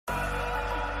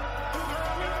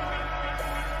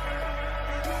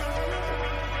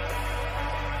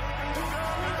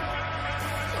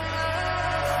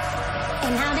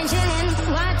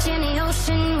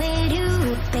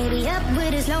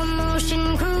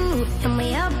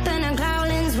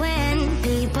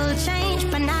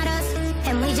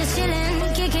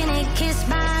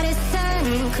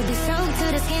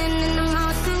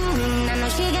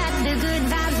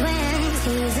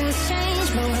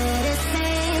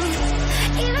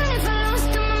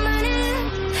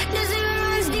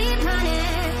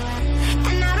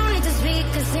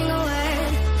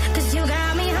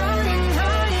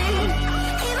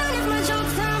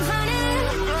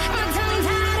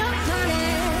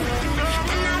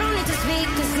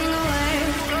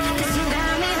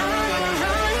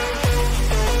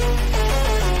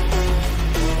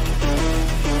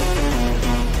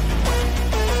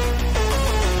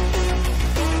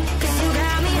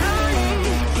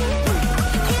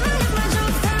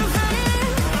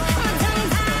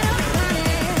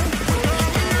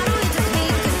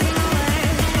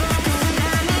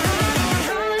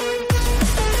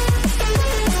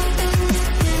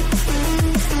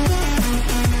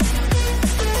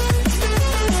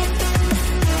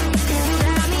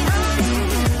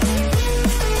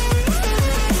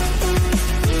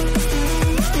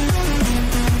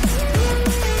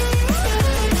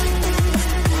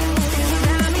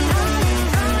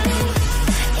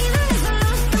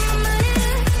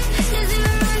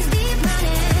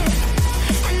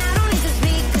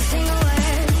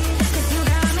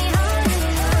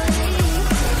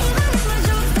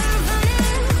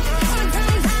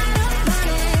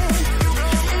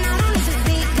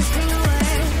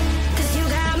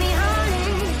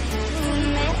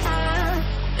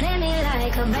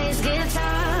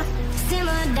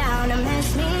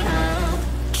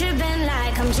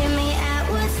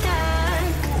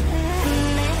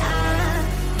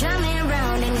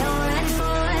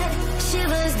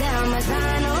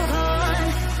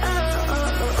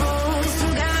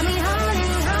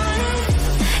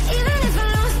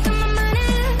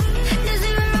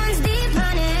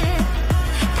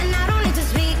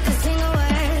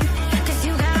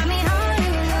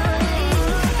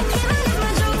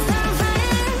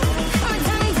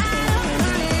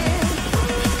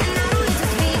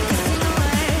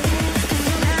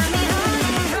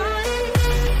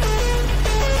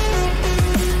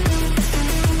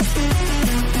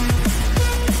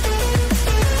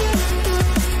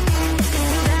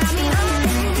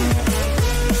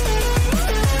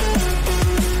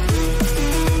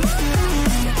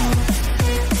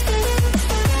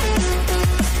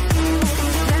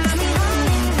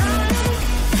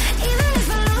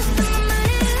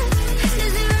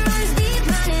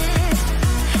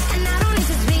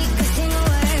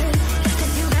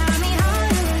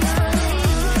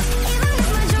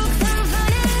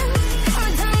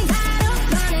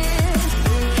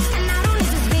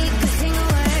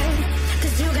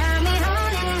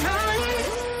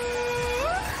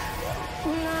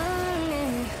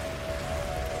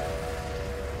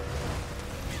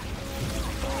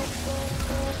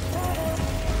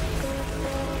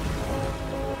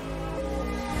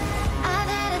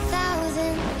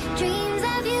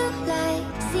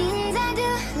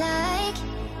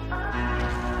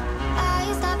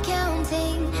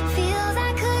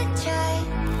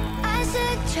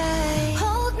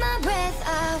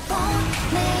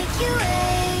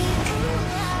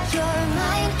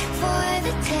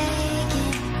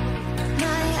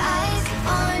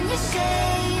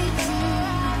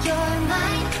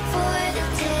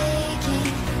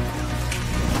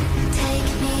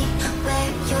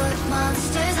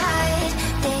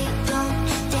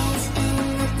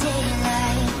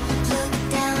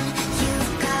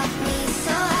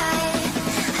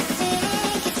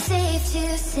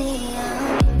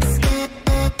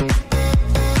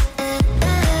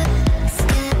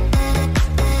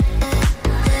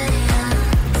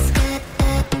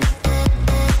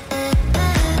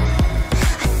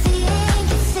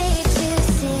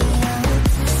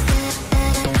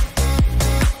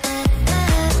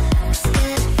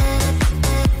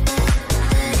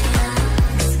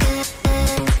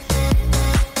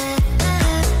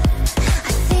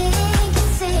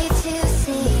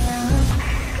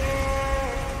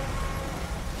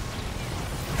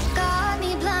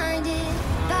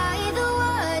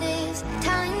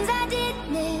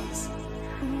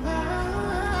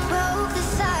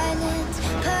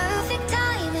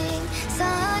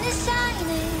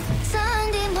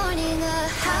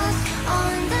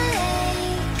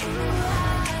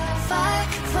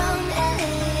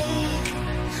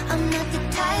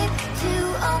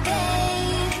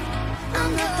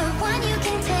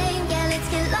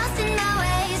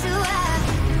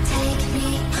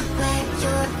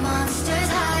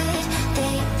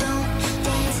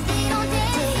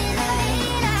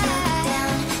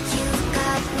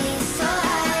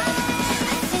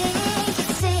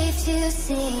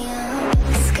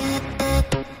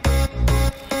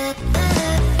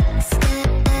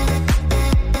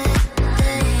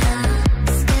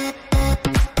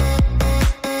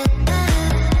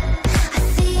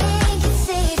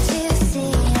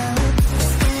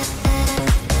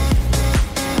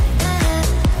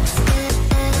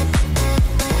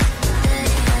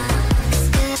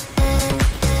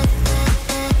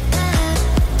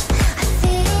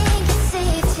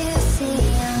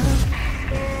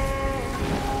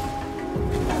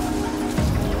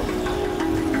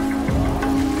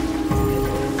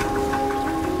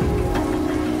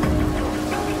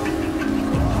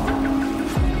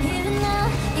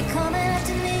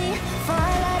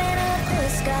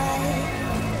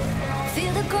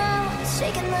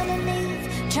shaking underneath,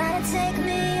 trying to take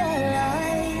me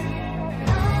alive.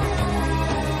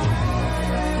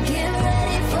 Get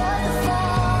ready for the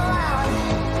fallout.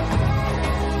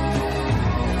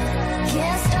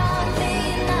 Can't stop me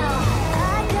now.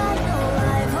 I got no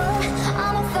rival.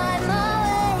 I'ma find my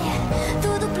way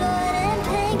through the blood and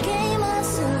pain, game of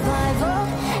survival.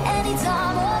 Any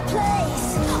time or place,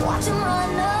 watch 'em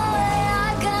run away.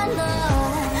 I got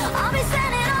none. I'll be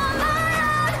standing on my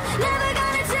own, never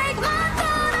gonna take my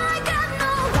throne. I got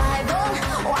no rival.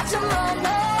 Watch 'em run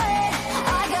away.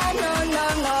 I got no, no,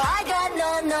 no. I got no,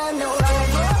 no, no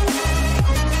rival.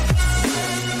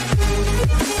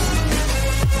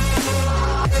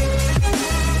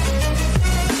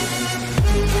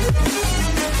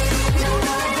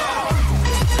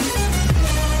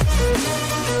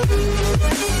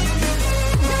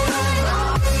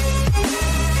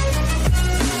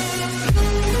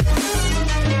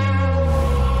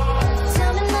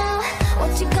 Tell me now,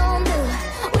 what you gonna do?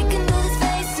 We can do this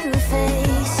face to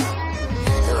face.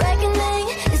 The reckoning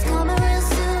is coming real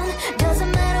soon.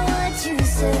 Doesn't matter what you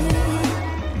say.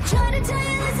 Try to tell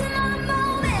you this is my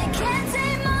moment. Can't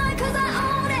take mine 'cause I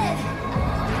own it.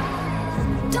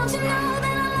 Don't you know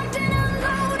that I'm locked and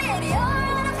unloaded? You're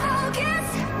out of focus.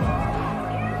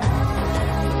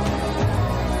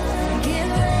 Get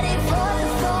ready for the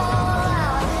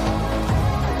fallout.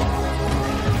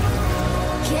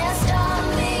 Can't stop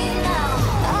me now.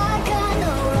 I got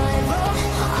no rival.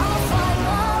 I'll find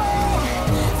my way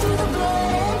through the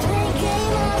blood and pain,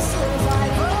 game of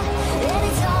survival.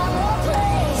 Any time or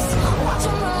place, watch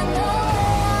 'em run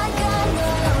away. I got no.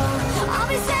 I'll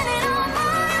be standing on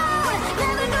my own,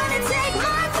 never gonna take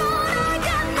my throne. I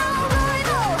got no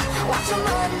rival. Watch 'em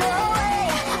run away.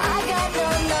 I got no,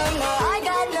 no, no. I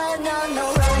got no, no, no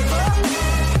rival.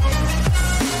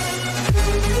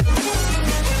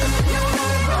 No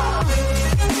rival.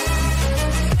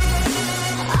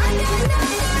 I got no,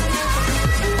 no, no,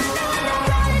 no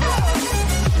rival.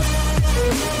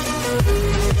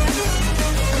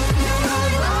 No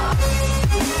rival.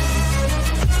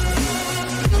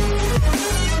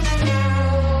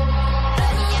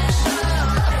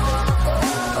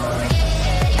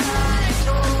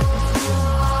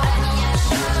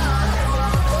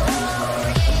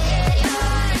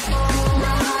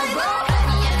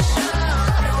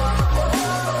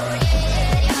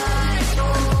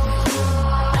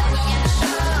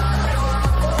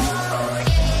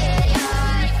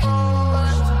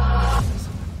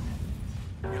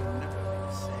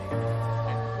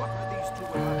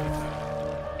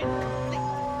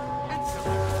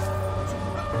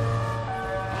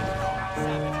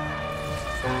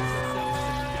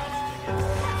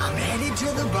 I'm headed to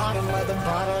the bottom of the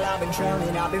bottle. I've been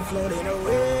drowning, I've been floating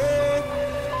away.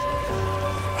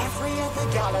 Every other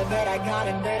dollar that I got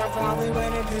in bed, I probably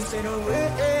went and pissed it away.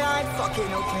 I ain't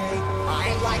fucking okay. I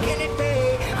ain't liking it,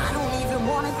 babe. I don't even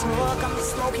wanna talk. I'm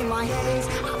just smoking my haze.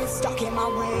 I've been stuck in my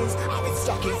ways. I've been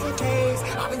stuck here for days.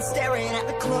 I've been staring at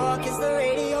the clock as the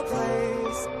radio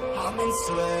plays. I'm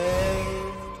enslaved.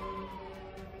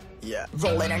 Yeah,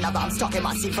 rolling another, I'm stuck in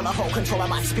my seat for the whole control of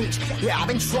my speech. Yeah, I've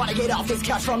been trying to get off this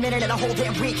couch for a minute and a whole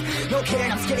damn week. No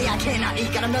kidding, I'm skinny, I cannot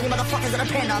eat. Got a million motherfuckers that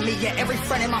depend on me. Yeah, every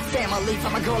friend in my family.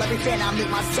 From a girl, every fan I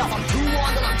meet myself. I'm too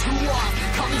on till I'm too off.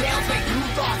 Come down, make new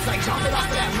thoughts, like jumping off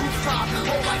of that rooftop.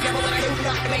 Hold my devil that I do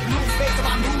not to make moves based on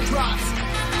my mood drops.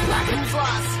 Like who's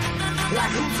lost?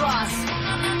 Like who's lost?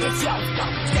 It's yo,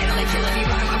 steadily killing me,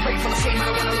 running my brain full of shame. I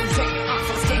don't wanna lose it.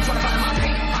 Full of stage, wanna find my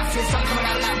pain. I see the sun coming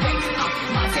out of that rain.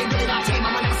 My day really not tame.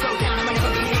 I'ma never slow down. I'ma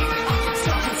never behave.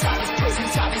 Stuck inside this prison,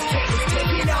 inside this cage. It's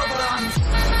taking over.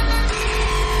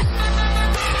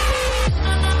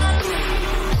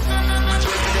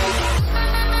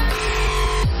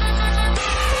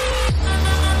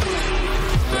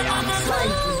 I'm a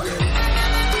slave.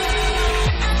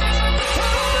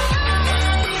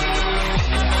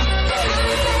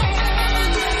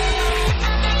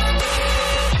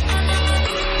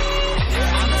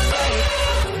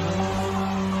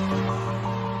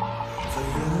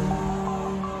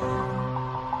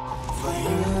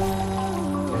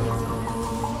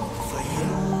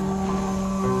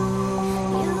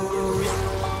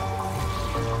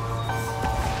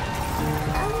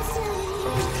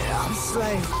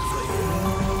 Slave for you.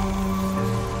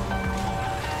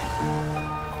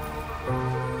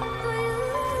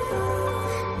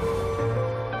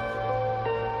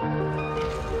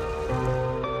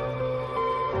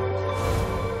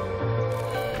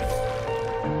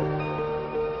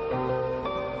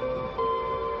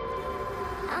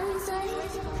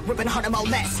 Ripping hard and more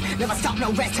less. Never stop,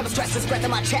 no rest. Till the stress is breath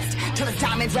in my chest. Till the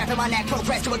diamonds wrapping my neck.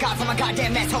 Progress to a god from a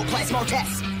goddamn mess. Whole place, more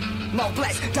tests. more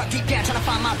blessed. Dug deep down, trying to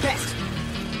find my best.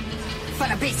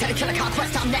 Find a beast, had to kill a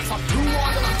conquest, I'm next. I'm too on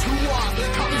till I'm too off.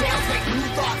 Come down, make new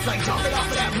thoughts, like jumping off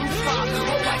of that rooftop.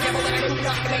 Hold my devil and I do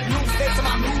not make new space on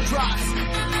my mood drops.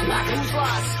 Like who's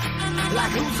lost?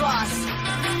 Like who's lost?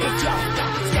 It's yo,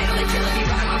 steadily killing me,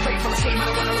 running my brain full of shame, I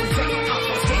don't wanna lose it. I'm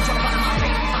full of stage, trying to run my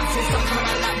brain. I'm still stuck coming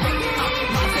out of that rain.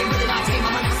 My fame really not tame,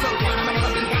 I'm gonna slow down, I'm gonna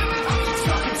never be late. I'm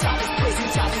stuck inside this prison,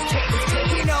 inside this cage, it's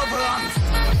taking over, I'm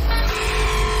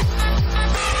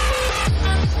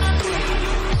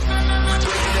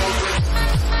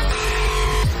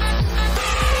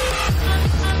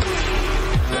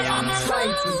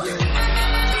trying to you.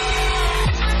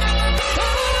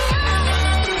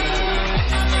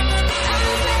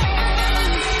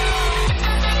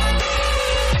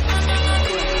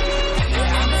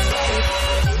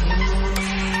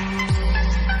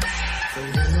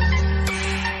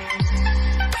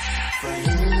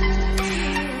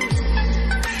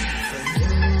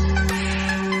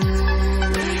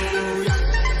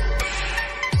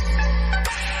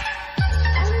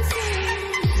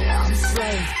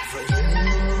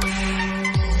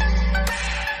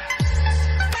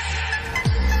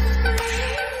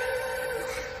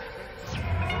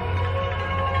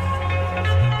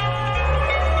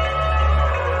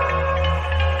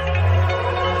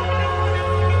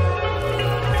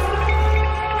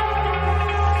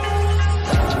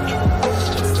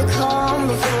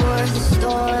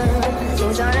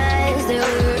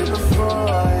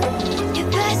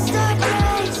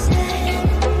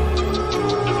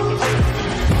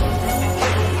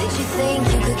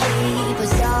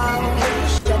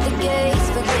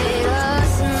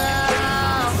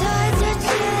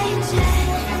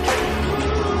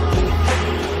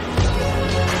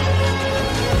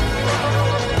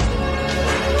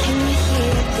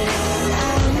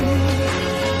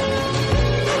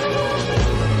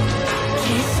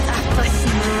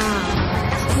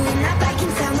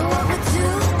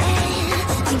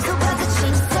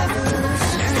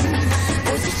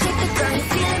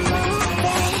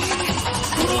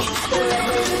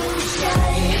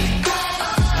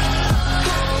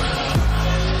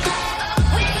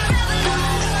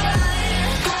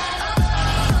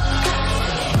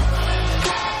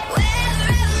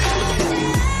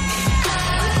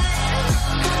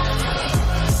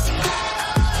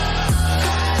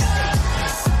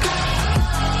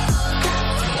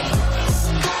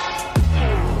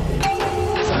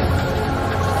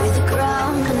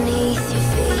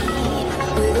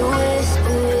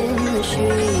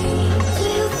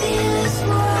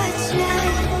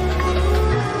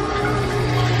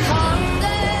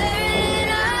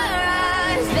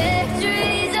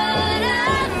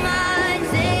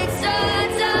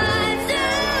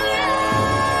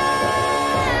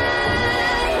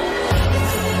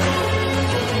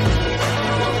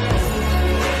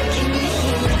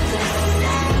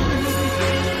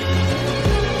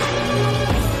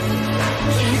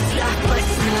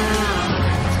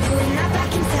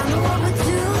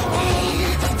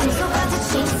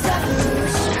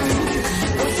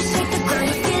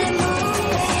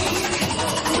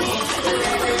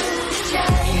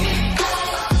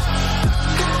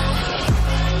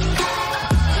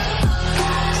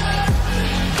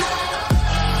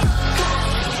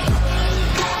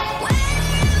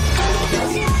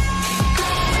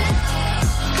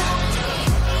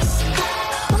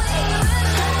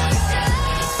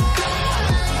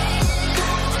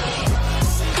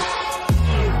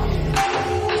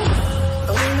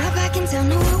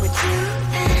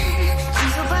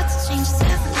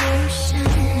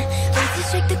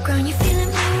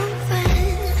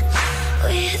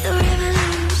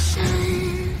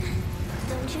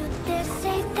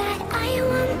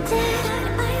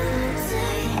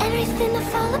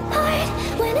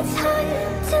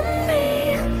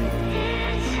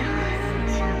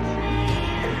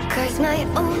 My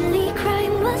only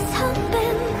crime was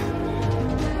hoping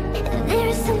there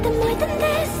is something more than